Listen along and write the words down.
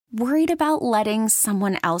Worried about letting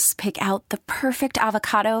someone else pick out the perfect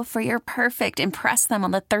avocado for your perfect impress them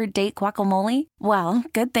on the third date guacamole? Well,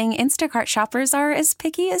 good thing Instacart shoppers are as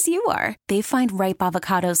picky as you are. They find ripe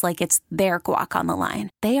avocados like it's their guac on the line.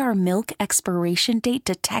 They are milk expiration date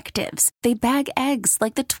detectives. They bag eggs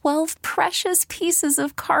like the 12 precious pieces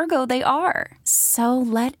of cargo they are. So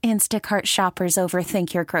let Instacart shoppers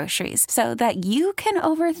overthink your groceries so that you can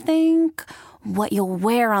overthink what you'll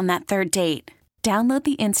wear on that third date. Download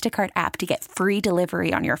the Instacart app to get free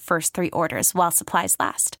delivery on your first 3 orders while supplies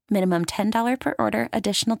last. Minimum $10 per order.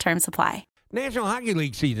 Additional terms apply. National Hockey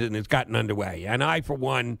League season has gotten underway, and I, for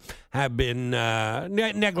one, have been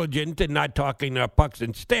negligent in not talking pucks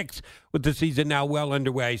and sticks with the season now well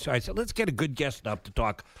underway. So I said, let's get a good guest up to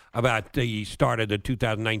talk about the start of the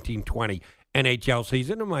 2019-20 NHL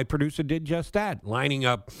season, and my producer did just that, lining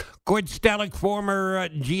up Gord Stellick, former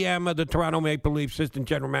GM of the Toronto Mapleleafs, assistant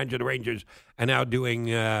general manager of the Rangers, and now doing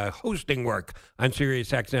hosting work on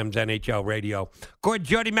Sirius XM's NHL radio. Gord,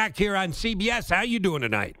 Jody Mac here on CBS. How you doing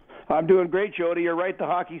tonight? I'm doing great, Jody. You're right. The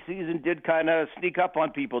hockey season did kind of sneak up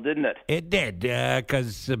on people, didn't it? It did,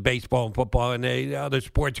 because baseball and football and the other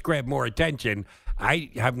sports grabbed more attention.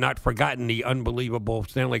 I have not forgotten the unbelievable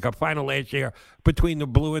Stanley Cup final last year between the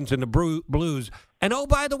Bruins and the Blues. And, oh,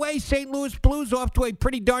 by the way, St. Louis Blues off to a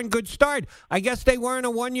pretty darn good start. I guess they weren't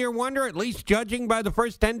a one-year wonder, at least judging by the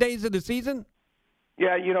first 10 days of the season?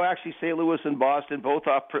 Yeah, actually St. Louis and Boston both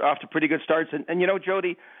off to pretty good starts. And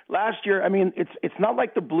Jody, last year, I mean, it's not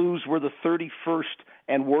like the Blues were the 31st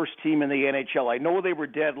and worst team in the NHL. I know they were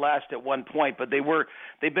dead last at one point, but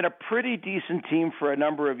they've been a pretty decent team for a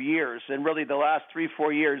number of years. And really the last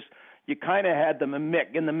 3-4 years, you kind of had them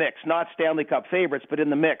in the mix, not Stanley Cup favorites, but in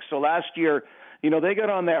the mix. So last year, they got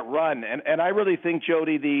on that run. And I really think,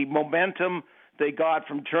 Jody, the momentum they got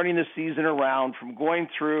from turning the season around, from going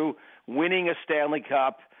through, winning a Stanley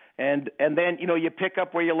Cup, and then, you pick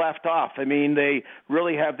up where you left off. I mean, they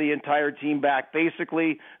really have the entire team back.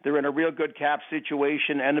 Basically, they're in a real good cap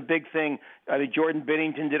situation, and the big thing, Jordan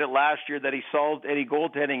Binnington did it last year, that he solved any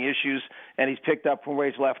goaltending issues, and he's picked up from where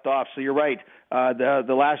he's left off. So you're right.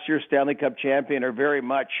 The last year's Stanley Cup champion are very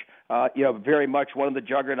much one of the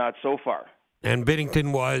juggernauts so far. And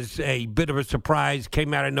Binnington was a bit of a surprise,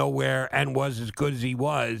 came out of nowhere, and was as good as he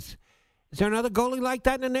was. Is there another goalie like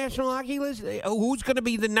that in the National Hockey League? Who's going to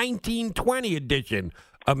be the 1920 edition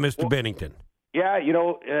of Mr. Binnington? Yeah,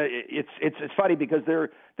 it's funny because there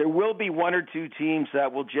will be one or two teams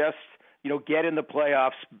that will just get in the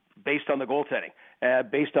playoffs based on the goaltending,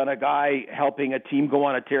 based on a guy helping a team go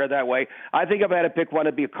on a tear that way. I think if I had to pick one,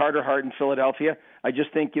 it'd be Carter Hart in Philadelphia. I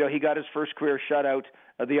just think he got his first career shutout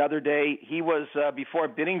the other day. He was before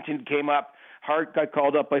Binnington came up. Hart got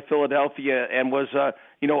called up by Philadelphia and was,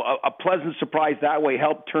 a pleasant surprise that way,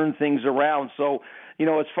 helped turn things around. So,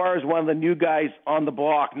 as far as one of the new guys on the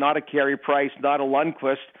block, not a Carey Price, not a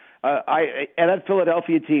Lundqvist, and that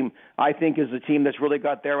Philadelphia team, I think, is a team that's really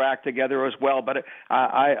got their act together as well. But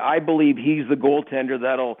I believe he's the goaltender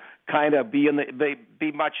that'll kind of be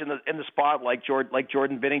much in the spot like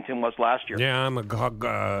Jordan Binnington was last year. Yeah, I'm a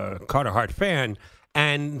Carter Hart fan.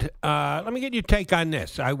 And let me get your take on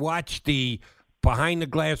this. I watched the Behind the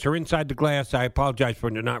Glass or Inside the Glass. I apologize for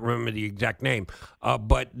not remember the exact name.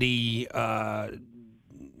 But the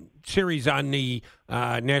series on the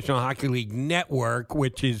National Hockey League Network,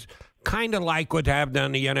 which is kind of like what have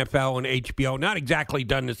done the NFL and HBO. Not exactly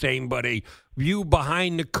done the same, but a view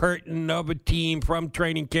behind the curtain of a team from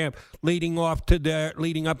training camp leading up to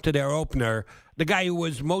their opener. The guy who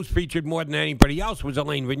was most featured more than anybody else was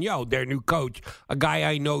Alain Vigneault, their new coach, a guy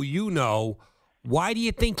I know you know. Why do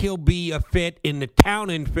you think he'll be a fit in the town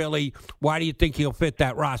in Philly? Why do you think he'll fit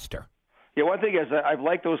that roster? Yeah, one thing is I've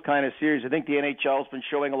liked those kind of series. I think the NHL has been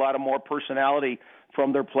showing a lot of more personality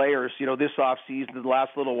from their players, this offseason, the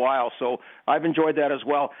last little while. So I've enjoyed that as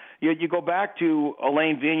well. You go back to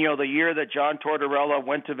Alain Vigneault, the year that John Tortorella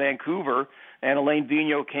went to Vancouver, and Alain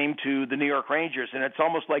Vigneault came to the New York Rangers, and it's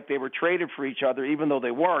almost like they were traded for each other, even though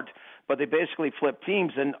they weren't. But they basically flipped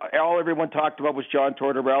teams, and all everyone talked about was John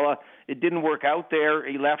Tortorella. It didn't work out there.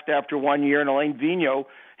 He left after 1 year, and Alain Vigneault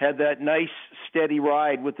had that nice, steady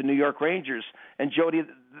ride with the New York Rangers. And Jody,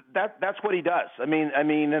 that's what he does. I mean,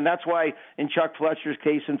 and that's why in Chuck Fletcher's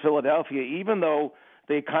case in Philadelphia, even though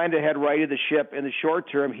they kind of had righted the ship in the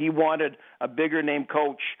short term, he wanted a bigger name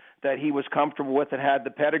coach that he was comfortable with and had the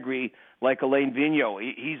pedigree like Alain Vigneault.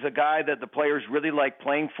 He's a guy that the players really like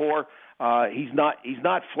playing for. He's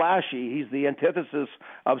not flashy. He's the antithesis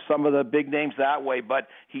of some of the big names that way, but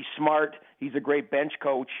he's smart. He's a great bench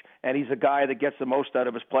coach, and he's a guy that gets the most out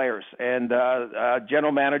of his players. And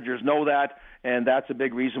general managers know that, and that's a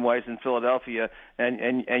big reason why he's in Philadelphia.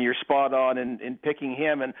 And you're spot on in picking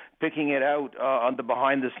him and picking it out on the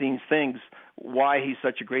behind-the-scenes things, why he's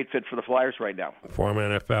such a great fit for the Flyers right now.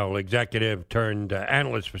 Former NFL executive turned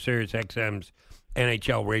analyst for Sirius XM's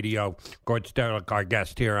NHL Radio, Gord Stellick, our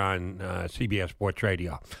guest here on CBS Sports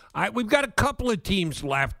Radio. We've got a couple of teams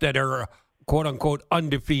left that are quote-unquote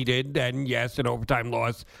undefeated, and yes, an overtime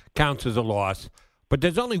loss counts as a loss. But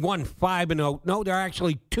there's only one 5-0. No, there are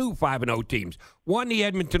actually two 5-0 teams. One, the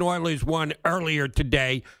Edmonton Oilers, won earlier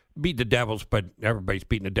today, beat the Devils, but everybody's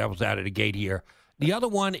beating the Devils out of the gate here. The other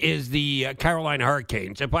one is the Carolina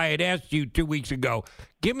Hurricanes. If I had asked you 2 weeks ago,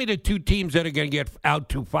 give me the two teams that are going to get out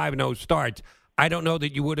to 5-0 starts, I don't know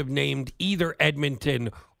that you would have named either Edmonton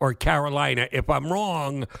or Carolina. If I'm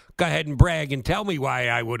wrong, go ahead and brag and tell me why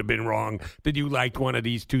I would have been wrong, that you liked one of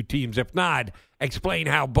these two teams. If not, explain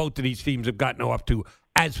how both of these teams have gotten off to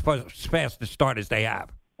as fast a start as they have.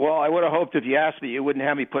 Well, I would have hoped if you asked me, you wouldn't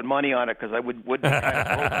have me put money on it because I wouldn't kind of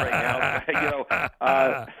hope right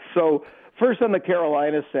now. So first on the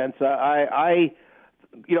Carolina sense,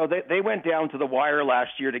 they went down to the wire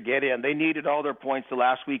last year to get in. They needed all their points the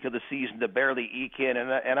last week of the season to barely eke in,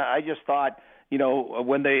 and I just thought,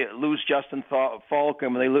 when they lose Justin Falk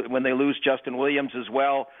and when they lose Justin Williams as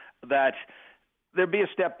well, that there'd be a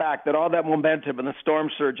step back, that all that momentum and the storm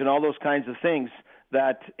surge and all those kinds of things,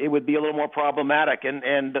 that it would be a little more problematic,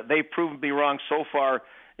 and they've proven to be wrong so far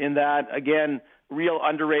in that, again, real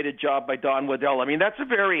underrated job by Don Waddell. I mean, that's a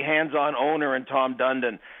very hands-on owner in Tom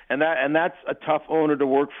Dundon, and that's a tough owner to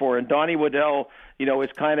work for. And Donnie Waddell, has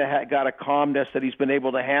kind of got a calmness that he's been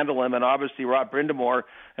able to handle him, and obviously Rob Brindamore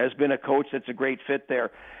has been a coach that's a great fit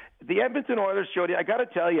there. The Edmonton Oilers, Jody, I got to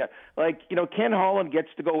tell you, Ken Holland gets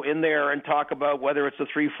to go in there and talk about whether it's a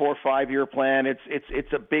 3, 4, 5-year plan.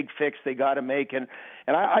 It's a big fix they got to make, and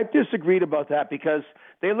I've disagreed about that because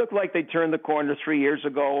they look like they turned the corner 3 years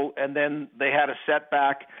ago, and then they had a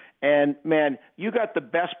setback. And man, you got the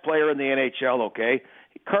best player in the NHL, okay?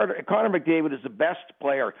 Connor McDavid is the best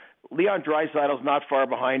player. Leon Draisaitl's not far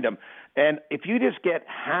behind him. And if you just get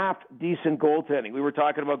half decent goaltending, we were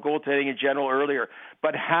talking about goaltending in general earlier,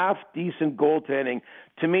 but half decent goaltending,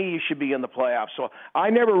 to me, you should be in the playoffs. So I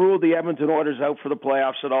never ruled the Edmonton Oilers out for the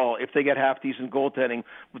playoffs at all if they get half decent goaltending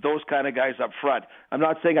with those kind of guys up front. I'm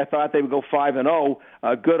not saying I thought they would go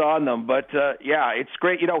 5-0. Good on them, but it's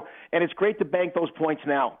great, and it's great to bank those points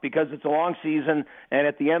now because it's a long season, and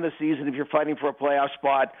at the end of the season, if you're fighting for a playoff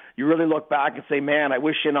spot, you really look back and say, man, I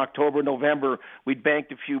wish in October, November, we'd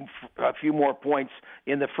banked a few more points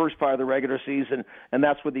in the first part of the regular season, and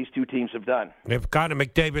that's what these two teams have done. If Connor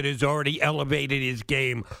McDavid has already elevated his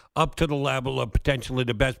game up to the level of potentially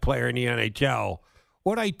the best player in the NHL,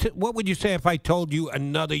 what would you say if I told you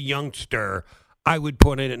another youngster I would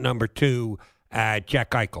put in at number 2 at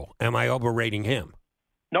Jack Eichel? Am I overrating him?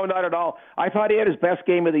 No, not at all. I thought he had his best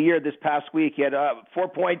game of the year this past week. He had 4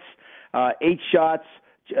 points, 8 shots,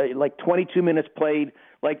 22 minutes played.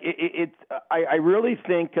 I really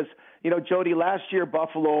think because, Jody, last year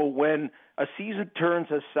Buffalo, when a season turns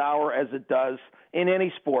as sour as it does in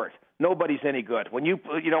any sport, nobody's any good. When you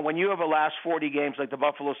have a last 40 games like the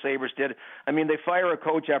Buffalo Sabres did, I mean, they fire a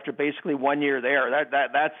coach after basically 1 year there.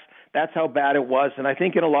 That's how bad it was. And I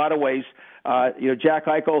think in a lot of ways, Jack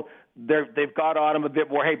Eichel, they've got on him a bit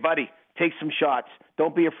more. Hey, buddy, take some shots.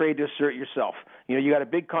 Don't be afraid to assert yourself. You got a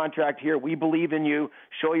big contract here. We believe in you.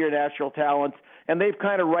 Show your natural talent. And they've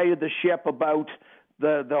kind of righted the ship about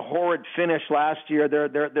the horrid finish last year.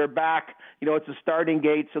 They're back. It's a starting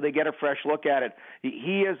gate, so they get a fresh look at it.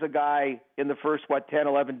 He is a guy in the first 10,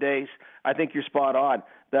 11 days. I think you're spot on.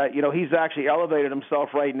 That he's actually elevated himself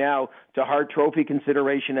right now to Hart Trophy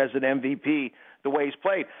consideration as an MVP. The way he's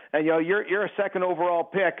played, and you're a second overall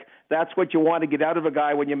pick. That's what you want to get out of a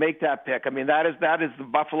guy when you make that pick. I mean, that is the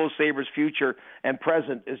Buffalo Sabres' future and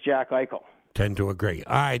present is Jack Eichel. Tend to agree.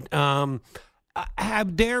 All right.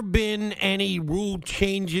 Have there been any rule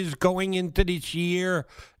changes going into this year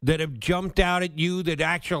that have jumped out at you that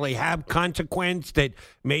actually have consequence, that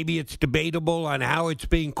maybe it's debatable on how it's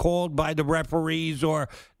being called by the referees, or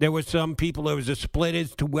there were some people, there was a split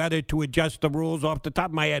as to whether to adjust the rules? Off the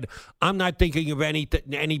top of my head, I'm not thinking of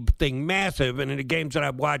anything massive, and in the games that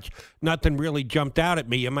I've watched, nothing really jumped out at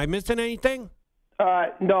me. Am I missing anything?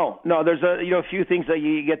 No. There's a few things that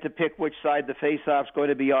you get to pick which side the face-off's going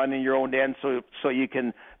to be on in your own end, so you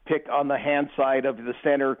can pick on the hand side of the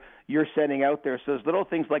center you're sending out there. So there's little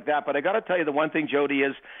things like that. But I got to tell you, the one thing, Jody,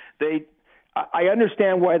 is I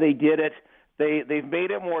understand why they did it. They've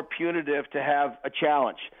made it more punitive to have a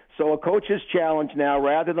challenge. So a coach's challenge now,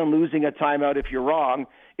 rather than losing a timeout if you're wrong,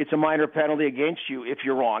 it's a minor penalty against you if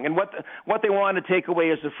you're wrong. And what they want to take away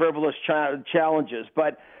is the frivolous challenges.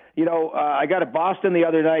 But, I got at Boston the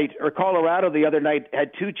other night, or Colorado the other night,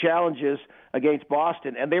 had 2 challenges against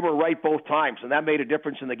Boston, and they were right both times, and that made a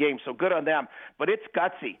difference in the game. So good on them. But it's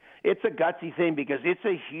gutsy. It's a gutsy thing because it's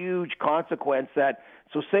a huge consequence that,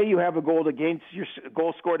 so say you have a goal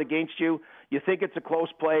scored against you, you think it's a close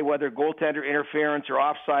play, whether goaltender interference or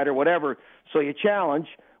offside or whatever, so you challenge.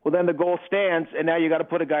 Well, then the goal stands, and now you got to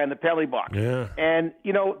put a guy in the penalty box. Yeah. And,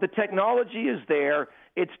 the technology is there.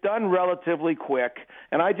 It's done relatively quick.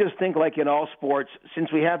 And I just think, like in all sports,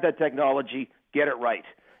 since we have that technology, get it right.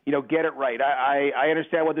 Get it right. I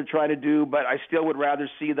understand what they're trying to do, but I still would rather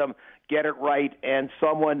see them get it right and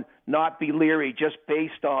someone not be leery just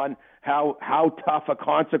based on how tough a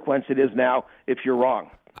consequence it is now if you're wrong.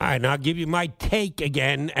 All right, now I'll give you my take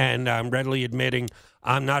again, and I'm readily admitting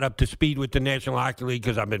I'm not up to speed with the National Hockey League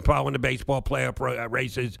because I've been following the baseball playoff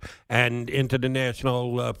races and into the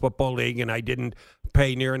National Football League, and I didn't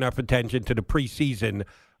pay near enough attention to the preseason.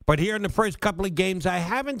 But here in the first couple of games, I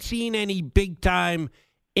haven't seen any big-time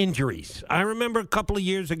injuries. I remember a couple of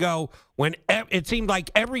years ago when it seemed like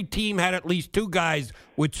every team had at least 2 guys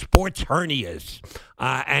with sports hernias,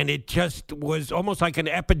 and it just was almost like an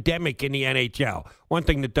epidemic in the NHL. One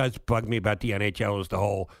thing that does bug me about the NHL is the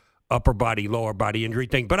whole upper body, lower body injury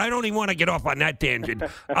thing, but I don't even want to get off on that tangent.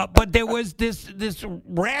 But there was this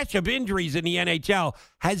rash of injuries in the NHL.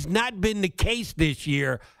 Has not been the case this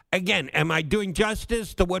year. Again, am I doing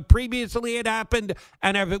justice to what previously had happened?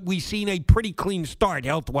 And have we seen a pretty clean start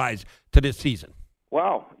health-wise to this season?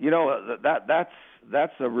 Wow.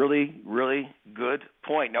 That's a really, really good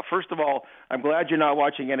point. Now, first of all, I'm glad you're not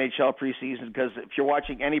watching NHL preseason because if you're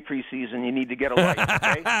watching any preseason, you need to get a life.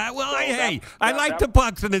 Okay? Well, I like the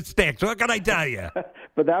pucks and the sticks. What can I tell you?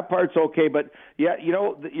 But that part's okay. But, yeah,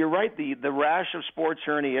 you're right. The rash of sports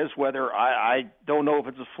hernias, whether I don't know if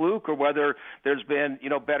it's a fluke or whether there's been,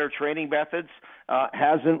 better training methods,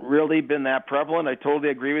 hasn't really been that prevalent. I totally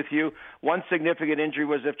agree with you. One significant injury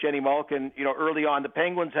was Evgeny Malkin. Early on, the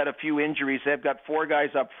Penguins had a few injuries. They've got 4 guys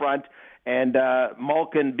up front, and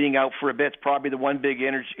Malkin being out for a bit is probably the one big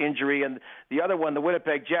injury. And the other one, the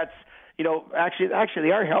Winnipeg Jets, actually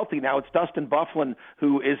they are healthy now. It's Dustin Byfuglien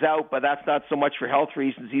who is out, but that's not so much for health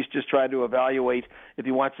reasons. He's just trying to evaluate if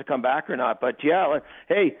he wants to come back or not. But, yeah,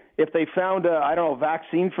 hey, if they found a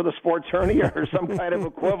vaccine for the sports hernia or some kind of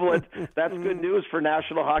equivalent, that's good news for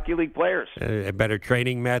National Hockey League players. Better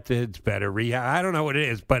training methods, better rehab. I don't know what it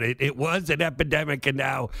is, but it was an epidemic, and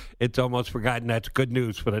now it's almost forgotten. That's good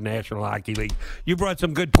news for the National Hockey League. You brought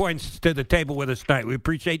some good points to the table with us tonight. We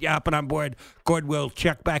appreciate you hopping on board. Gord will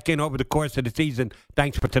check back in over the course of the season.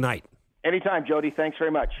 Thanks for tonight. Anytime, Jody. Thanks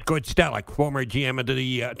very much. Gord Stellick, former GM of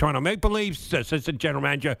the Toronto Mapleleafs, assistant general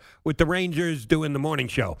manager with the Rangers, doing the morning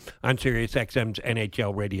show on Sirius XM's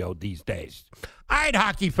NHL radio these days. All right,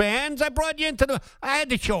 hockey fans, I brought you I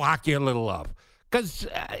had to show hockey a little love because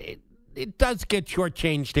it does get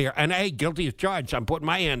shortchanged here. And, hey, guilty as charged. I'm putting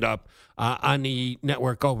my hand up on the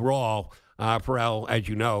network overall. Pharrell, as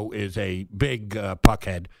you know, is a big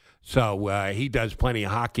puckhead. So he does plenty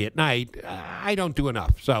of hockey at night. I don't do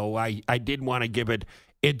enough. So I did want to give it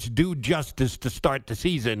its due justice to start the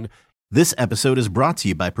season. This episode is brought to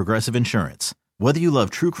you by Progressive Insurance. Whether you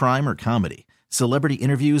love true crime or comedy, celebrity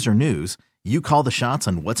interviews or news, you call the shots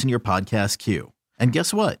on what's in your podcast queue. And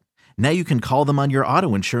guess what? Now you can call them on your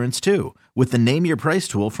auto insurance too with the Name Your Price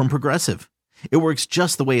tool from Progressive. It works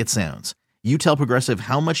just the way it sounds. You tell Progressive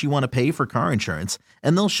how much you want to pay for car insurance,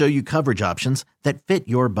 and they'll show you coverage options that fit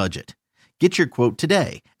your budget. Get your quote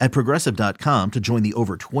today at Progressive.com to join the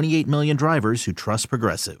over 28 million drivers who trust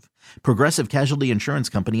Progressive. Progressive Casualty Insurance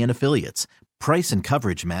Company and Affiliates. Price and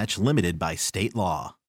coverage match limited by state law.